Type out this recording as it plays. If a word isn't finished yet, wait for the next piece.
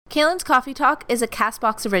Kaylin's Coffee Talk is a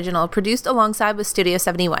CastBox original produced alongside with Studio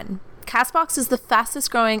 71. CastBox is the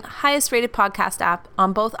fastest growing, highest rated podcast app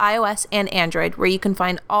on both iOS and Android, where you can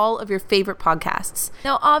find all of your favorite podcasts.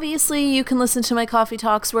 Now, obviously, you can listen to my coffee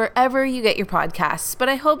talks wherever you get your podcasts, but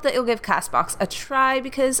I hope that you'll give CastBox a try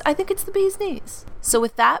because I think it's the bee's knees. So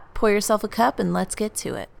with that, pour yourself a cup and let's get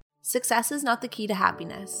to it. Success is not the key to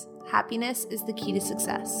happiness. Happiness is the key to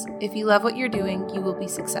success. If you love what you're doing, you will be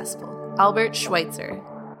successful. Albert Schweitzer.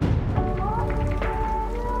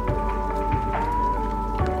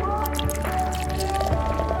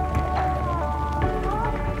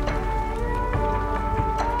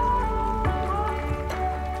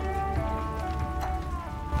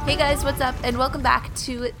 Hey guys, what's up? And welcome back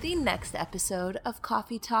to the next episode of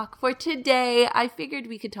Coffee Talk. For today, I figured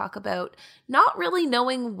we could talk about not really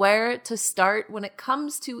knowing where to start when it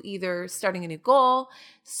comes to either starting a new goal,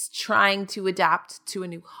 trying to adapt to a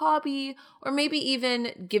new hobby, or maybe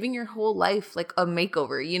even giving your whole life like a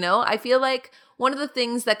makeover, you know? I feel like one of the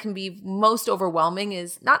things that can be most overwhelming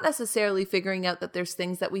is not necessarily figuring out that there's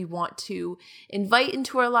things that we want to invite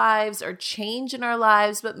into our lives or change in our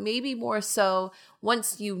lives, but maybe more so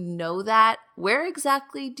once you know that, where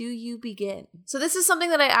exactly do you begin? So this is something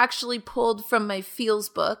that I actually pulled from my Feels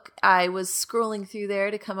book. I was scrolling through there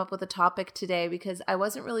to come up with a topic today because I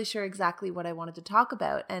wasn't really sure exactly what I wanted to talk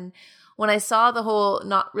about. And when I saw the whole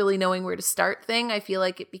not really knowing where to start thing, I feel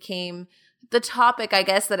like it became the topic, I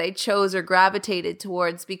guess, that I chose or gravitated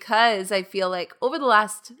towards because I feel like over the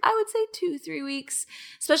last, I would say 2-3 weeks,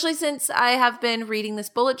 especially since I have been reading this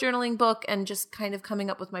bullet journaling book and just kind of coming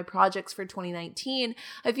up with my projects for 2019,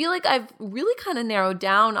 I feel like I've really kind of narrowed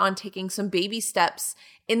down on taking some baby steps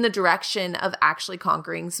in the direction of actually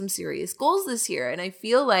conquering some serious goals this year. And I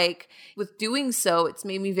feel like with doing so, it's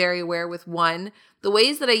made me very aware with one, the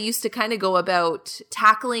ways that I used to kind of go about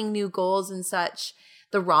tackling new goals and such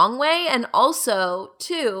the wrong way, and also,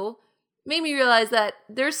 two, made me realize that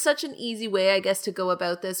there's such an easy way, I guess, to go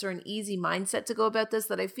about this, or an easy mindset to go about this,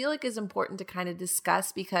 that I feel like is important to kind of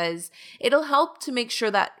discuss because it'll help to make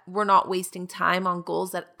sure that we're not wasting time on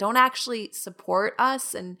goals that don't actually support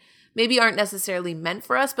us and maybe aren't necessarily meant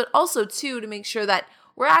for us, but also, two, to make sure that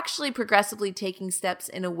we're actually progressively taking steps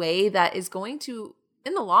in a way that is going to,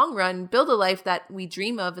 in the long run, build a life that we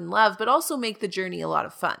dream of and love, but also make the journey a lot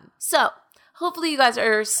of fun. So, hopefully you guys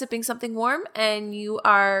are sipping something warm and you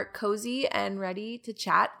are cozy and ready to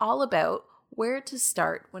chat all about where to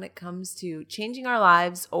start when it comes to changing our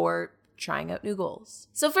lives or trying out new goals.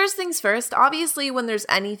 So first things first, obviously when there's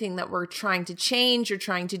anything that we're trying to change or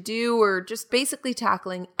trying to do or just basically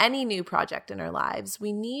tackling any new project in our lives,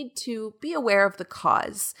 we need to be aware of the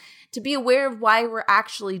cause, to be aware of why we're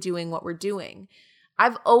actually doing what we're doing.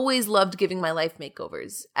 I've always loved giving my life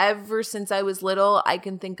makeovers. Ever since I was little, I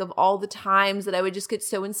can think of all the times that I would just get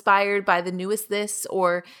so inspired by the newest this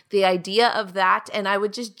or the idea of that, and I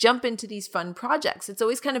would just jump into these fun projects. It's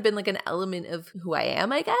always kind of been like an element of who I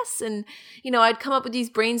am, I guess. And, you know, I'd come up with these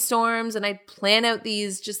brainstorms and I'd plan out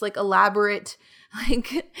these just like elaborate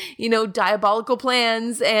diabolical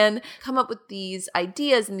plans and come up with these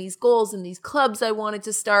ideas and these goals and these clubs I wanted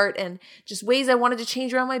to start and just ways I wanted to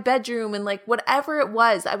change around my bedroom and like whatever it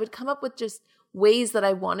was, I would come up with just ways that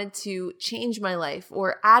I wanted to change my life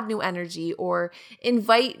or add new energy or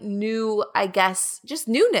invite new, I guess, just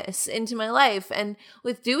newness into my life. And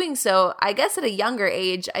with doing so, I guess at a younger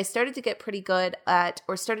age, I started to get pretty good at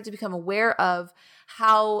or started to become aware of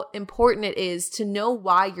how important it is to know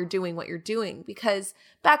why you're doing what you're doing. Because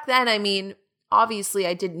back then, I mean, obviously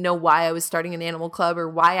I didn't know why I was starting an animal club or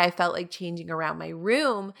why I felt like changing around my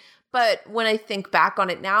room. But when I think back on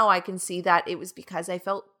it now, I can see that it was because I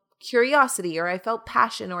felt curiosity or I felt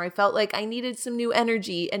passion or I felt like I needed some new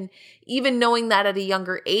energy. And even knowing that at a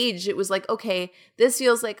younger age, it was like, okay, this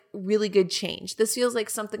feels like really good change. This feels like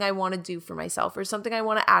something I want to do for myself or something I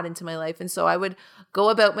want to add into my life. And so I would go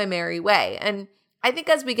about my merry way. And I think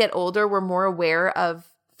as we get older, we're more aware of,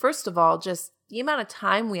 first of all, just the amount of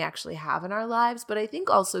time we actually have in our lives. But I think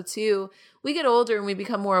also, too, we get older and we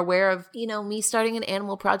become more aware of, you know, me starting an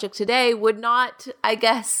animal project today would not, I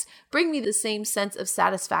guess, bring me the same sense of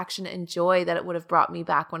satisfaction and joy that it would have brought me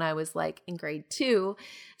back when I was like in grade 2.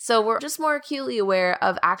 So we're just more acutely aware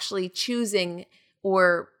of actually choosing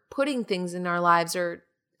or putting things in our lives or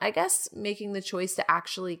I guess making the choice to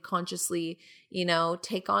actually consciously, you know,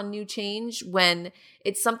 take on new change when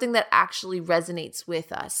it's something that actually resonates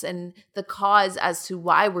with us. And the cause as to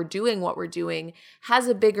why we're doing what we're doing has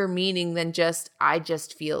a bigger meaning than just, I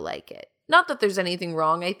just feel like it. Not that there's anything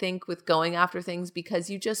wrong, I think, with going after things because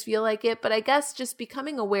you just feel like it, but I guess just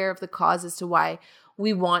becoming aware of the cause as to why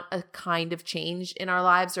we want a kind of change in our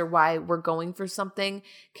lives or why we're going for something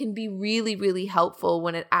can be really, really helpful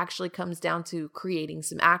when it actually comes down to creating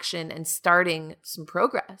some action and starting some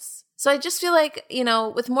progress. So I just feel like,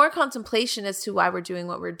 with more contemplation as to why we're doing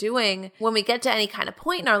what we're doing, when we get to any kind of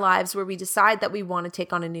point in our lives where we decide that we want to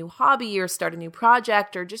take on a new hobby or start a new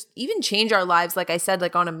project or just even change our lives, like I said,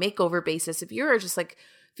 like on a makeover basis, if you're just like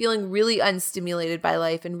feeling really unstimulated by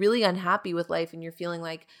life and really unhappy with life and you're feeling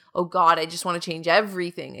like, oh God, I just want to change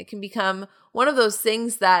everything, it can become one of those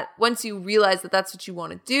things that once you realize that that's what you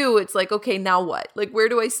want to do, it's like, okay, now what? Like, where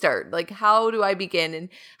do I start? Like, how do I begin? And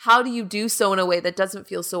how do you do so in a way that doesn't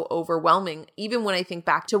feel so overwhelming? Even when I think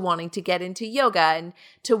back to wanting to get into yoga and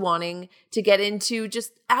to wanting to get into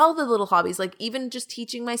just all the little hobbies, like even just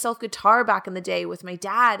teaching myself guitar back in the day with my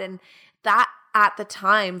dad, and that at the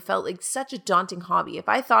time felt like such a daunting hobby. If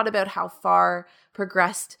I thought about how far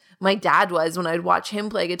progressed my dad was when I'd watch him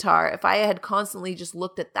play guitar, if I had constantly just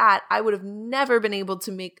looked at that, I would have never been able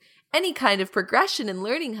to make any kind of progression in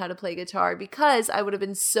learning how to play guitar because I would have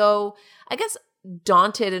been so, I guess,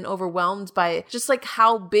 daunted and overwhelmed by just like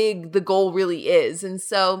how big the goal really is. And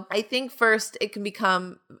so I think first it can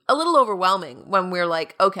become a little overwhelming when we're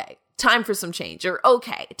like, okay, time for some change, or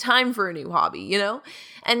okay, time for a new hobby,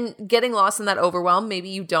 and getting lost in that overwhelm. Maybe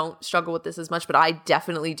you don't struggle with this as much, but I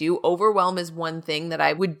definitely do. Overwhelm is one thing that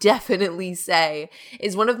I would definitely say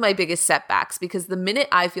is one of my biggest setbacks, because the minute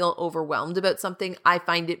I feel overwhelmed about something, I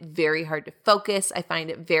find it very hard to focus. I find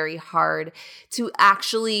it very hard to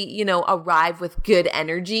actually, arrive with good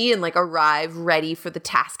energy and like arrive ready for the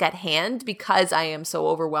task at hand, because I am so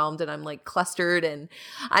overwhelmed and I'm like clustered and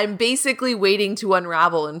I'm basically waiting to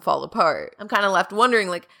unravel and fall apart. I'm kind of left wondering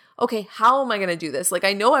like, okay, how am I going to do this? Like,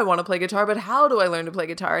 I know I want to play guitar, but how do I learn to play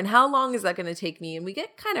guitar? And how long is that going to take me? And we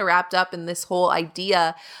get kind of wrapped up in this whole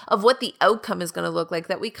idea of what the outcome is going to look like,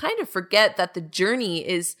 that we kind of forget that the journey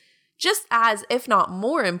is just as, if not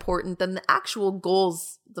more important than the actual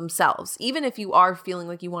goals themselves. Even if you are feeling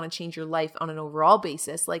like you want to change your life on an overall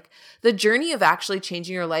basis, like the journey of actually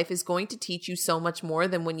changing your life is going to teach you so much more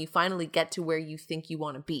than when you finally get to where you think you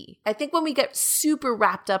want to be. I think when we get super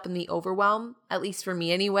wrapped up in the overwhelm, at least for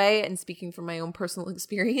me anyway, and speaking from my own personal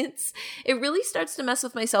experience, it really starts to mess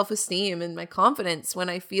with my self-esteem and my confidence when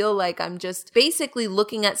I feel like I'm just basically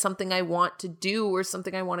looking at something I want to do or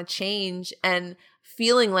something I want to change and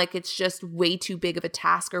feeling like it's just way too big of a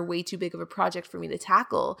task or way too big of a project for me to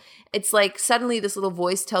tackle. It's like suddenly this little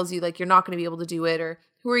voice tells you like you're not going to be able to do it, or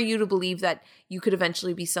who are you to believe that you could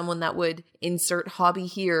eventually be someone that would insert hobby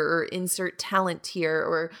here or insert talent here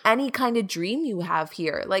or any kind of dream you have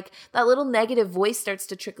here. Like that little negative voice starts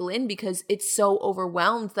to trickle in because it's so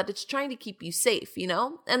overwhelmed that it's trying to keep you safe,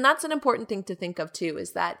 And that's an important thing to think of too,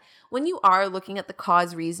 is that when you are looking at the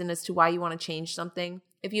cause reason as to why you want to change something,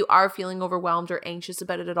 if you are feeling overwhelmed or anxious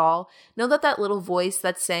about it at all, know that that little voice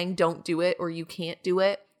that's saying don't do it or you can't do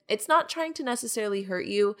it, it's not trying to necessarily hurt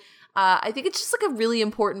you. I think it's just like a really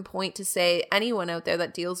important point to say, anyone out there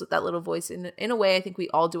that deals with that little voice in a way, I think we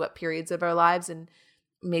all do at periods of our lives, and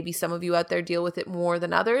maybe some of you out there deal with it more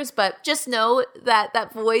than others, but just know that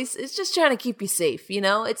that voice is just trying to keep you safe,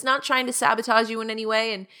 It's not trying to sabotage you in any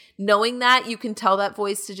way, and knowing that, you can tell that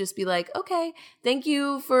voice to just be like, okay, thank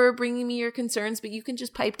you for bringing me your concerns, but you can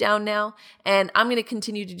just pipe down now, and I'm going to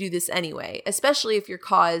continue to do this anyway, especially if your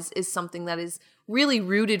cause is something that is really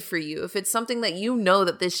rooted for you. If it's something that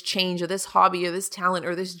that this change or this hobby or this talent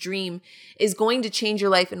or this dream is going to change your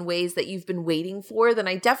life in ways that you've been waiting for, then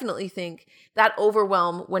I definitely think that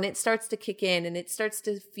overwhelm, when it starts to kick in and it starts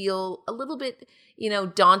to feel a little bit,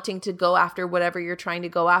 daunting to go after whatever you're trying to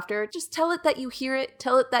go after, just tell it that you hear it,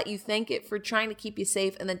 tell it that you thank it for trying to keep you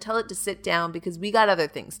safe, and then tell it to sit down because we got other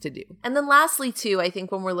things to do. And then lastly too, I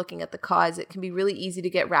think when we're looking at the cause, it can be really easy to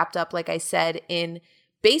get wrapped up, like I said, in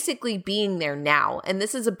basically being there now. And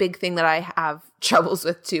this is a big thing that I have troubles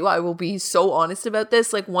with too. I will be so honest about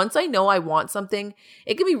this. Like once I know I want something,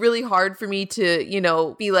 it can be really hard for me to,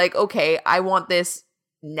 be like, okay, I want this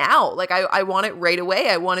now. Like I want it right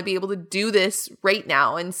away. I want to be able to do this right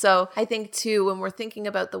now. And so I think too, when we're thinking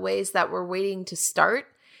about the ways that we're waiting to start,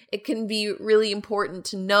 it can be really important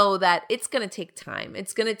to know that it's going to take time.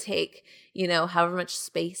 It's going to take, however much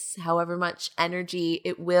space, however much energy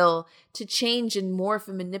it will to change and morph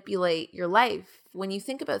and manipulate your life. When you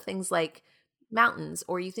think about things like mountains,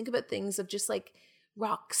 or you think about things of just like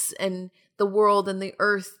rocks and the world and the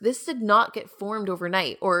earth, this did not get formed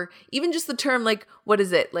overnight. Or even just the term, like, what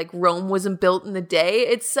is it? Like Rome wasn't built in a day.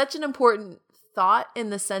 It's such an important thought in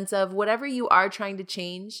the sense of whatever you are trying to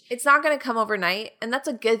change, it's not going to come overnight, and that's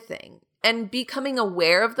a good thing. And becoming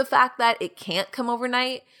aware of the fact that it can't come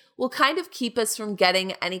overnight will kind of keep us from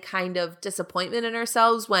getting any kind of disappointment in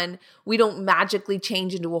ourselves when we don't magically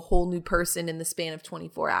change into a whole new person in the span of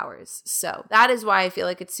 24 hours. So that is why I feel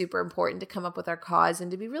like it's super important to come up with our cause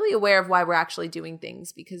and to be really aware of why we're actually doing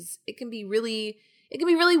things, because it can be really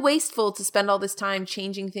wasteful to spend all this time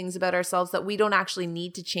changing things about ourselves that we don't actually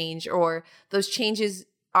need to change, or those changes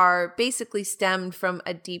are basically stemmed from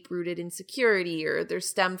a deep-rooted insecurity, or they're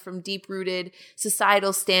stemmed from deep-rooted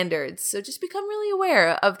societal standards. So just become really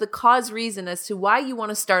aware of the cause reason as to why you want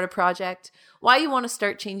to start a project, why you want to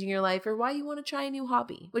start changing your life, or why you want to try a new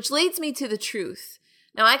hobby. Which leads me to the truth.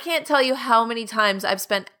 Now, I can't tell you how many times I've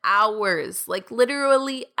spent hours, like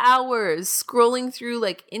literally hours, scrolling through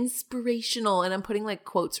like inspirational, and I'm putting like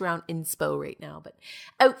quotes around inspo right now, but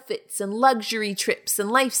outfits and luxury trips and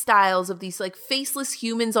lifestyles of these like faceless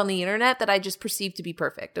humans on the internet that I just perceive to be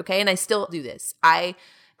perfect, okay? And I still do this. I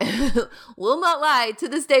will not lie, to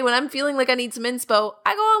this day when I'm feeling like I need some inspo,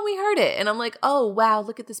 I go on We Heard It and I'm like, oh wow,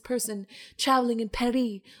 look at this person traveling in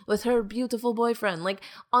Paris with her beautiful boyfriend. Like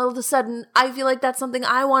all of a sudden I feel like that's something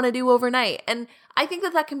I want to do overnight. And I think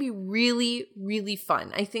that can be really, really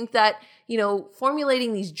fun. I think that,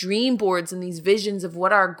 formulating these dream boards and these visions of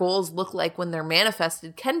what our goals look like when they're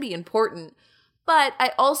manifested can be important. But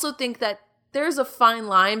I also think that there's a fine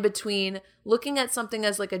line between looking at something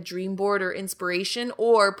as like a dream board or inspiration,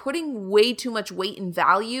 or putting way too much weight and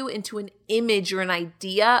value into an image or an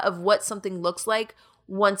idea of what something looks like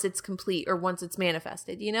once it's complete or once it's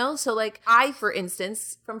manifested, So like I, for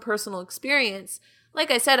instance, from personal experience, like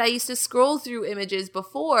I said, I used to scroll through images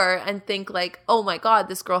before and think like, oh my God,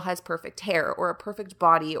 this girl has perfect hair or a perfect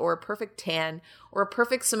body or a perfect tan or a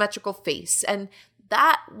perfect symmetrical face. And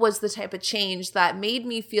that was the type of change that made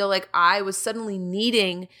me feel like I was suddenly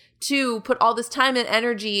needing to put all this time and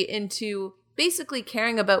energy into basically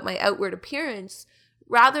caring about my outward appearance,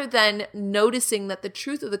 rather than noticing that the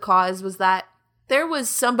truth of the cause was that there was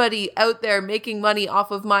somebody out there making money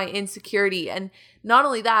off of my insecurity. And not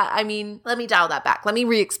only that, let me dial that back. Let me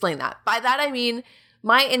re-explain that. By that, I mean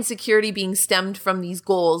my insecurity being stemmed from these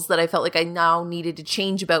goals that I felt like I now needed to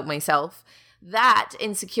change about myself. That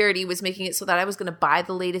insecurity was making it so that I was going to buy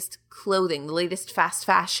the latest clothing, the latest fast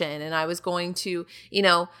fashion. And I was going to,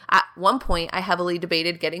 at one point I heavily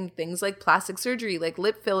debated getting things like plastic surgery, like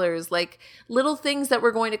lip fillers, like little things that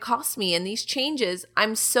were going to cost me. And these changes,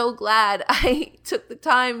 I'm so glad I took the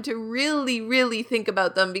time to really, really think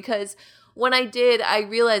about them, because when I did, I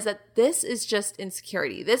realized that this is just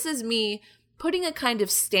insecurity. This is me putting a kind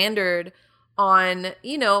of standard on,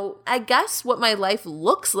 I guess what my life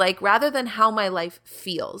looks like rather than how my life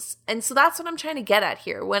feels. And so that's what I'm trying to get at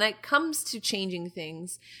here when it comes to changing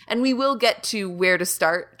things. And we will get to where to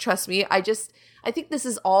start. Trust me. I think this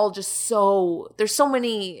is all just there's so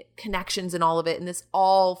many connections in all of it, and this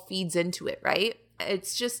all feeds into it, right?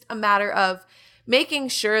 It's just a matter of making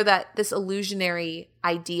sure that this illusionary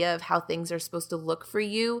idea of how things are supposed to look for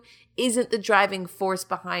you isn't the driving force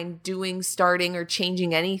behind doing, starting, or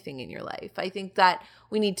changing anything in your life. I think that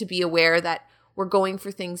we need to be aware that we're going for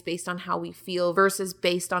things based on how we feel versus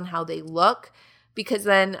based on how they look, because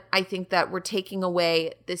then I think that we're taking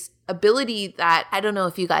away this ability that, I don't know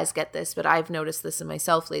if you guys get this, but I've noticed this in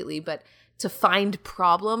myself lately, but to find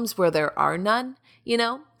problems where there are none,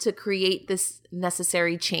 to create this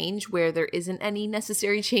necessary change where there isn't any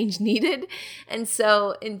necessary change needed. And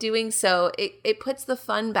so in doing so, it puts the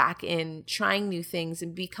fun back in trying new things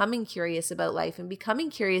and becoming curious about life and becoming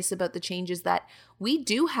curious about the changes that we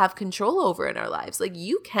do have control over in our lives. Like,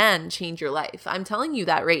 you can change your life. I'm telling you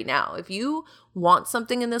that right now. If you want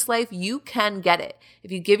something in this life, you can get it.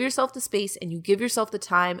 If you give yourself the space and you give yourself the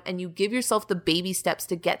time and you give yourself the baby steps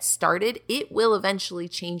to get started, it will eventually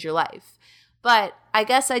change your life. But I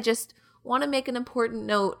guess I just want to make an important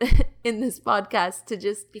note in this podcast to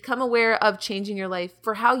just become aware of changing your life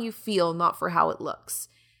for how you feel, not for how it looks.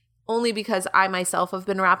 Only because I myself have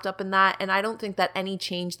been wrapped up in that, and I don't think that any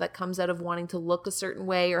change that comes out of wanting to look a certain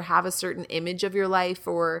way or have a certain image of your life,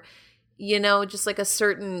 or just like a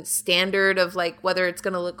certain standard of like whether it's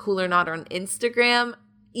going to look cool or not on Instagram,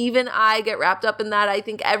 even I get wrapped up in that. I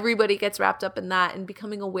think everybody gets wrapped up in that, and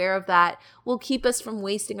becoming aware of that will keep us from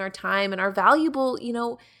wasting our time and our valuable,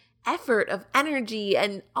 effort of energy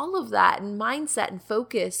and all of that, and mindset and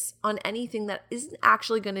focus on anything that isn't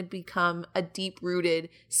actually going to become a deep-rooted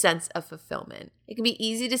sense of fulfillment. It can be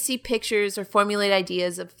easy to see pictures or formulate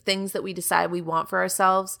ideas of things that we decide we want for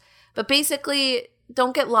ourselves, but basically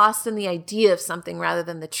don't get lost in the idea of something rather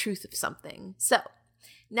than the truth of something. So,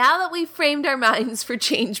 now that we've framed our minds for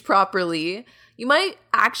change properly, you might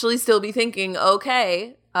actually still be thinking,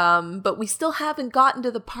 okay, but we still haven't gotten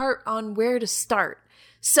to the part on where to start.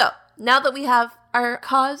 So now that we have our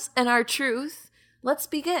cause and our truth, let's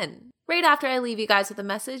begin. Right after I leave you guys with a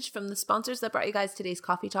message from the sponsors that brought you guys today's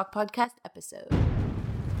Coffee Talk podcast episode.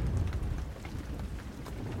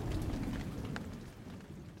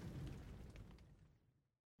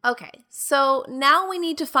 Okay, so now we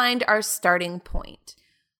need to find our starting point.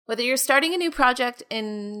 Whether you're starting a new project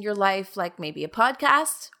in your life, like maybe a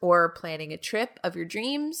podcast, or planning a trip of your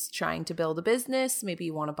dreams, trying to build a business, maybe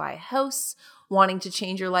you want to buy a house, wanting to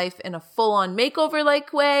change your life in a full-on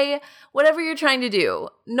makeover-like way, whatever you're trying to do,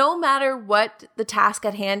 no matter what the task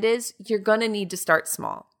at hand is, you're going to need to start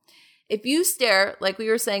small. If you stare, like we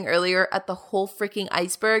were saying earlier, at the whole freaking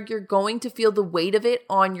iceberg, you're going to feel the weight of it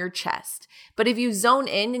on your chest. But if you zone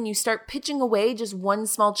in and you start pitching away just one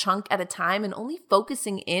small chunk at a time and only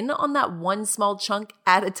focusing in on that one small chunk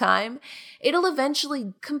at a time, it'll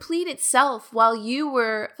eventually complete itself while you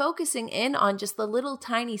were focusing in on just the little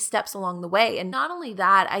tiny steps along the way. And not only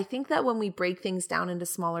that, I think that when we break things down into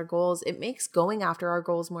smaller goals, it makes going after our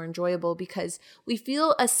goals more enjoyable because we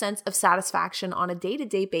feel a sense of satisfaction on a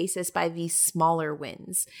day-to-day basis by these smaller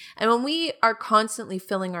wins. And when we are constantly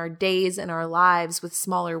filling our days and our lives with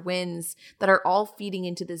smaller wins that are all feeding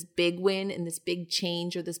into this big win and this big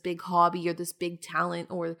change or this big hobby or this big talent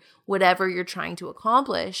or whatever you're trying to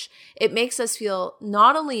accomplish, it makes us feel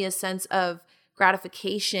not only a sense of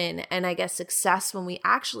gratification and I guess success when we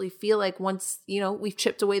actually feel like once, we've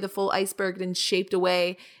chipped away the full iceberg and shaped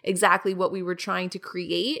away exactly what we were trying to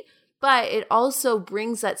create, but it also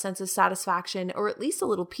brings that sense of satisfaction, or at least a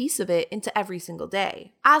little piece of it, into every single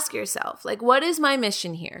day. Ask yourself, what is my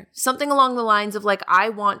mission here? Something along the lines of I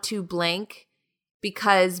want to blank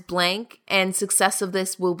because blank and success of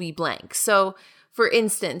this will be blank. So for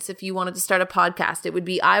instance, if you wanted to start a podcast, it would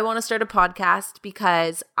be, I want to start a podcast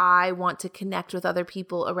because I want to connect with other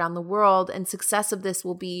people around the world, and success of this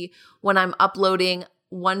will be when I'm uploading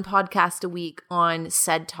one podcast a week on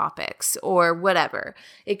said topics or whatever.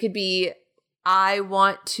 It could be, I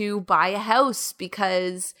want to buy a house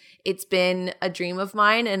because it's been a dream of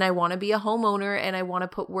mine and I want to be a homeowner and I want to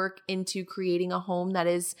put work into creating a home that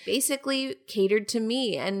is basically catered to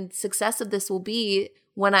me. And success of this will be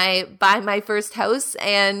when I buy my first house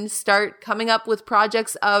and start coming up with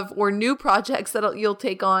projects or new projects that you'll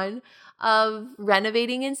take on of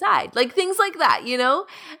renovating inside, things like that,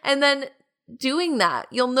 And then doing that,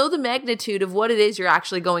 you'll know the magnitude of what it is you're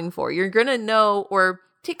actually going for. You're going to know, or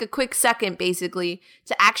take a quick second basically,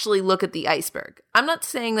 to actually look at the iceberg. I'm not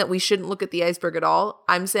saying that we shouldn't look at the iceberg at all.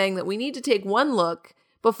 I'm saying that we need to take one look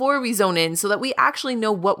before we zone in so that we actually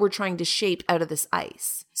know what we're trying to shape out of this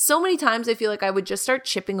ice. So many times I feel like I would just start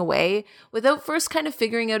chipping away without first kind of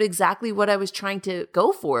figuring out exactly what I was trying to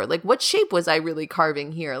go for. What shape was I really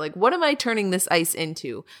carving here? What am I turning this ice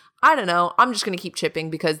into? I don't know. I'm just going to keep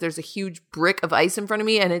chipping because there's a huge brick of ice in front of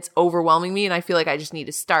me and it's overwhelming me and I feel like I just need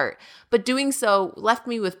to start. But doing so left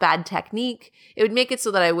me with bad technique. It would make it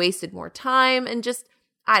so that I wasted more time and just,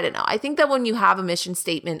 I don't know. I think that when you have a mission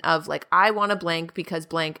statement of I want to blank because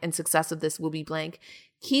blank and success of this will be blank,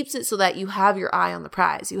 keeps it so that you have your eye on the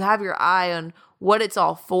prize. You have your eye on what it's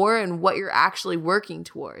all for and what you're actually working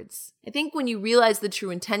towards. I think when you realize the true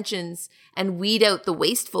intentions and weed out the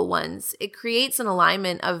wasteful ones, it creates an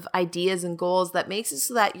alignment of ideas and goals that makes it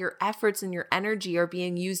so that your efforts and your energy are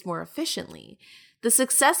being used more efficiently. The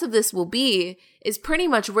success of this will be is pretty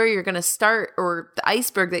much where you're going to start, or the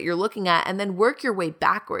iceberg that you're looking at, and then work your way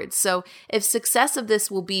backwards. So if success of this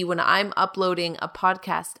will be when I'm uploading a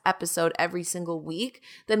podcast episode every single week,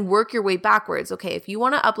 then work your way backwards. Okay, if you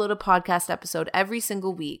want to upload a podcast episode every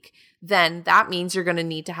single week, then that means you're going to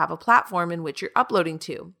need to have a platform in which you're uploading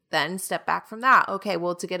to. Then step back from that. Okay,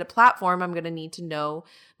 well, to get a platform, I'm going to need to know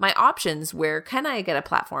my options. Where can I get a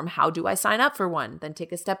platform? How do I sign up for one? Then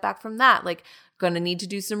take a step back from that. Going to need to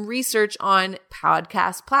do some research on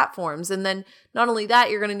podcast platforms. And then not only that,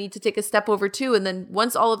 you're going to need to take a step over too. And then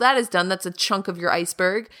once all of that is done, that's a chunk of your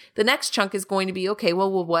iceberg. The next chunk is going to be, okay,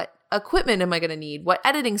 well, what equipment am I going to need? What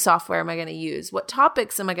editing software am I going to use? What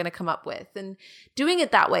topics am I going to come up with? And doing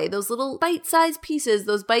it that way, those little bite-sized pieces,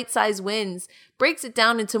 those bite-sized wins, breaks it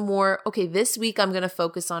down into more, okay, this week I'm going to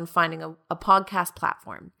focus on finding a podcast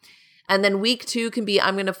platform. And then week 2 can be,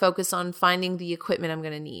 I'm going to focus on finding the equipment I'm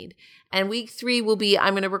going to need. And week 3 will be,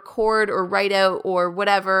 I'm going to record or write out or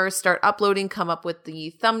whatever, start uploading, come up with the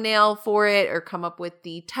thumbnail for it or come up with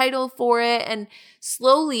the title for it. And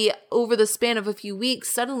slowly over the span of a few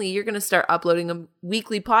weeks, suddenly you're going to start uploading a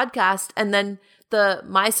weekly podcast. And then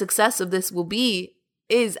my success of this will be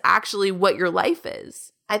is actually what your life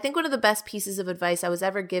is. I think one of the best pieces of advice I was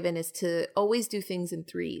ever given is to always do things in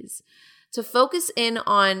threes. to focus in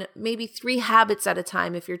on maybe 3 habits at a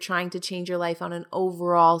time if you're trying to change your life on an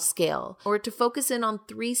overall scale, or to focus in on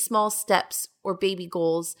 3 small steps or baby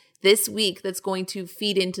goals this week that's going to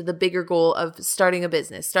feed into the bigger goal of starting a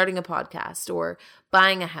business, starting a podcast, or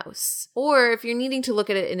buying a house. Or if you're needing to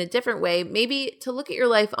look at it in a different way, maybe to look at your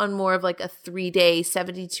life on more of like a 3-day,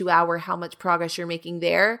 72-hour, how much progress you're making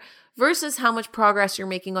there versus how much progress you're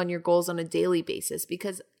making on your goals on a daily basis.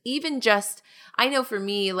 Because even just, I know for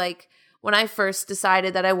me, like, when I first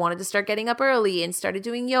decided that I wanted to start getting up early and started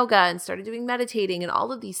doing yoga and started doing meditating and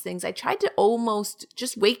all of these things, I tried to almost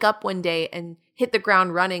just wake up one day and hit the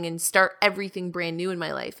ground running and start everything brand new in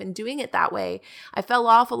my life. And doing it that way, I fell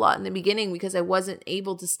off a lot in the beginning because I wasn't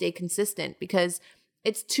able to stay consistent because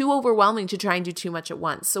it's too overwhelming to try and do too much at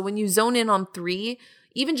once. So when you zone in on 3,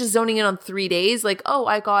 even just zoning in on 3 days, like, oh,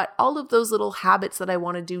 I got all of those little habits that I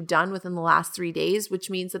want to do done within the last 3 days, which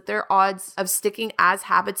means that their odds of sticking as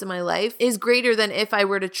habits in my life is greater than if I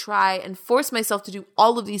were to try and force myself to do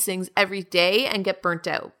all of these things every day and get burnt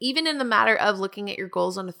out. Even in the matter of looking at your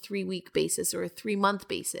goals on a 3-week basis or a 3-month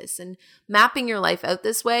basis, and mapping your life out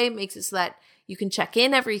this way makes it so that you can check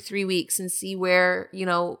in every 3 weeks and see where,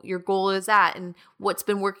 your goal is at and what's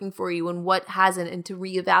been working for you and what hasn't, and to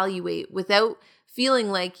reevaluate without feeling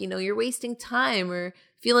like, you're wasting time or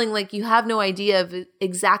feeling like you have no idea of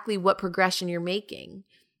exactly what progression you're making.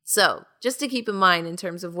 So just to keep in mind in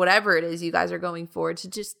terms of whatever it is you guys are going for, to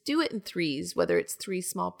just do it in 3s, whether it's 3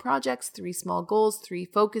 small projects, 3 small goals, 3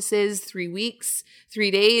 focuses, 3 weeks,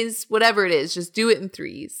 3 days, whatever it is, just do it in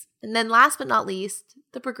 3s. And then last but not least,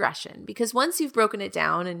 the progression. Because once you've broken it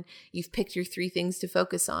down and you've picked your 3 things to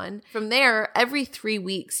focus on, from there, every 3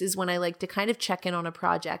 weeks is when I like to kind of check in on a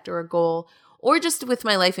project or a goal, or just with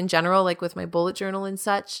my life in general, like with my bullet journal and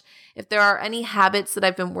such. If there are any habits that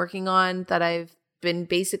I've been working on that I've been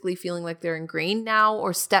basically feeling like they're ingrained now,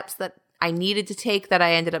 or steps that I needed to take that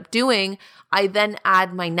I ended up doing, I then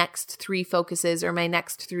add my next 3 focuses or my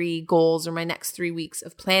next 3 goals or my next 3 weeks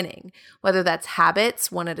of planning. Whether that's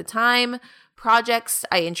habits, 1 at a time, projects,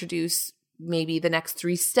 I introduce maybe the next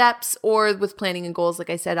 3 steps, or with planning and goals, like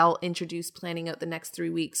I said, I'll introduce planning out the next 3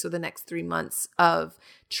 weeks or the next 3 months of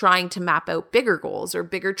trying to map out bigger goals or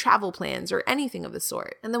bigger travel plans or anything of the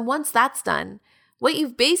sort. And then once that's done, what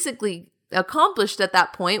you've basically accomplished at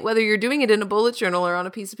that point, whether you're doing it in a bullet journal or on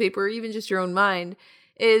a piece of paper or even just your own mind,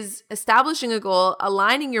 is establishing a goal,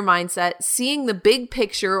 aligning your mindset, seeing the big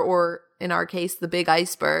picture, or in our case, the big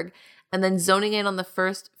iceberg, and then zoning in on the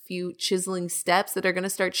first few chiseling steps that are going to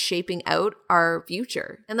start shaping out our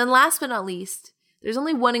future. And then last but not least, there's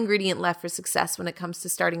only one ingredient left for success when it comes to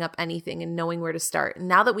starting up anything and knowing where to start. And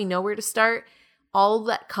now that we know where to start, all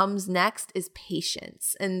that comes next is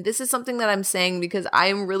patience. And this is something that I'm saying because I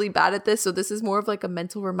am really bad at this. So this is more of like a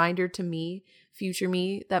mental reminder to me, future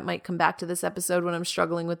me, that might come back to this episode when I'm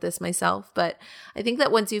struggling with this myself. But I think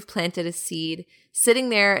that once you've planted a seed, sitting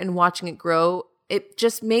there and watching it grow, it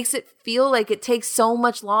just makes it feel like it takes so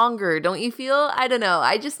much longer. Don't you feel? I don't know.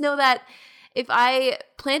 I just know that if I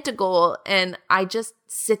plant a goal and I just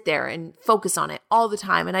sit there and focus on it all the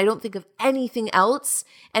time and I don't think of anything else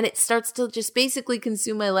and it starts to just basically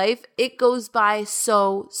consume my life, it goes by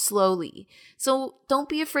so slowly. So don't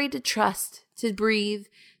be afraid to trust, to breathe,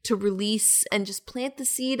 to release, and just plant the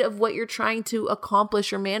seed of what you're trying to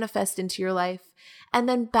accomplish or manifest into your life. And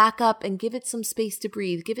then back up and give it some space to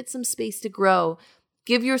breathe. Give it some space to grow.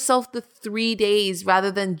 Give yourself the 3 days rather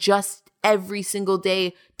than just every single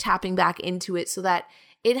day tapping back into it so that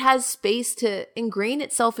it has space to ingrain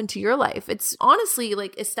itself into your life. It's honestly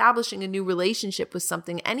like establishing a new relationship with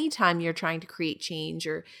something anytime you're trying to create change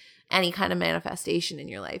or any kind of manifestation in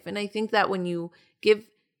your life. And I think that when you give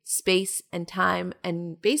space and time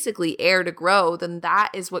and basically air to grow, then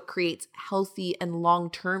that is what creates healthy and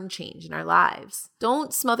long-term change in our lives.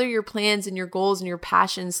 Don't smother your plans and your goals and your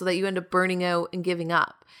passions so that you end up burning out and giving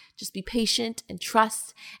up. Just be patient and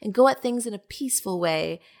trust and go at things in a peaceful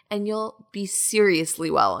way, and you'll be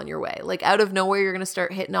seriously well on your way. Like out of nowhere, you're going to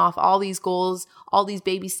start hitting off all these goals, all these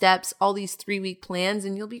baby steps, all these 3-week plans,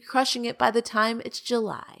 and you'll be crushing it by the time it's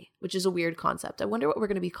July, which is a weird concept. I wonder what we're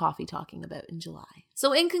going to be coffee talking about in July.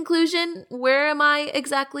 So in conclusion, where am I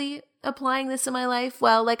exactly applying this in my life?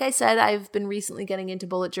 Well, like I said, I've been recently getting into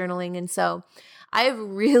bullet journaling, and so I've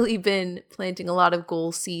really been planting a lot of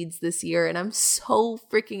goal seeds this year, and I'm so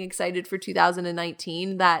freaking excited for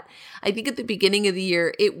 2019 that I think at the beginning of the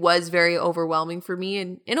year, it was very overwhelming for me,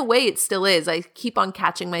 and in a way it still is. I keep on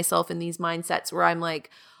catching myself in these mindsets where I'm like,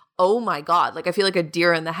 oh my God, like I feel like a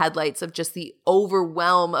deer in the headlights of just the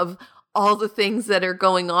overwhelm of all the things that are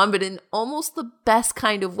going on, but in almost the best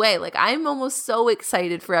kind of way. Like, I'm almost so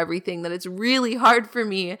excited for everything that it's really hard for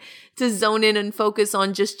me to zone in and focus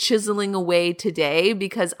on just chiseling away today,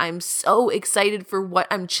 because I'm so excited for what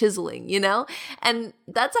I'm chiseling, you know? And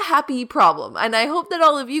that's a happy problem. And I hope that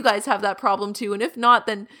all of you guys have that problem too. And if not,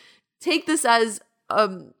 then take this as,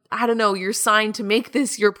 I don't know, your sign to make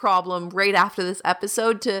this your problem right after this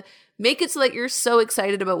episode, to make it so that you're so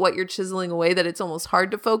excited about what you're chiseling away that it's almost hard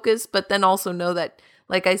to focus, but then also know that,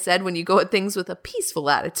 like I said, when you go at things with a peaceful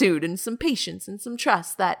attitude and some patience and some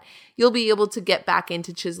trust, that you'll be able to get back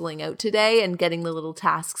into chiseling out today and getting the little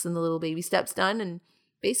tasks and the little baby steps done, and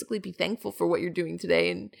basically be thankful for what you're doing today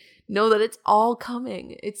and know that it's all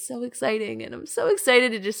coming. It's so exciting. And I'm so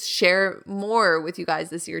excited to just share more with you guys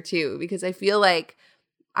this year too, because I feel like,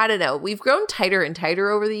 I don't know, we've grown tighter and tighter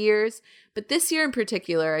over the years, but this year in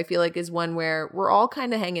particular, I feel like is one where we're all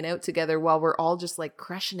kind of hanging out together while we're all just like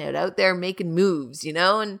crushing it out there, making moves, you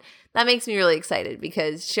know? And that makes me really excited,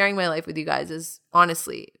 because sharing my life with you guys is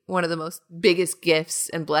honestly one of the most biggest gifts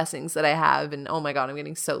and blessings that I have. And oh my God, I'm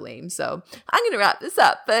getting so lame. So I'm going to wrap this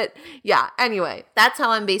up. But yeah, anyway, that's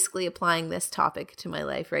how I'm basically applying this topic to my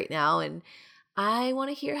life right now. And I want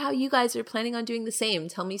to hear how you guys are planning on doing the same.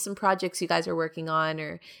 Tell me some projects you guys are working on,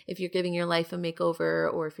 or if you're giving your life a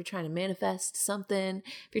makeover, or if you're trying to manifest something,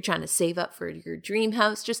 if you're trying to save up for your dream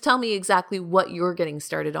house. Just tell me exactly what you're getting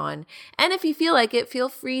started on. And if you feel like it, feel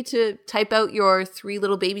free to type out your 3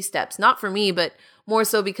 little baby steps. Not for me, but more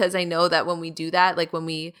so because I know that when we do that, like when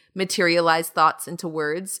we materialize thoughts into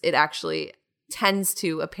words, it actually tends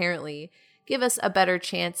to apparently give us a better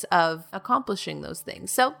chance of accomplishing those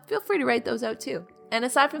things. So feel free to write those out too. And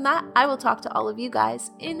aside from that, I will talk to all of you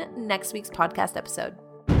guys in next week's podcast episode.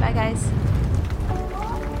 Bye, guys.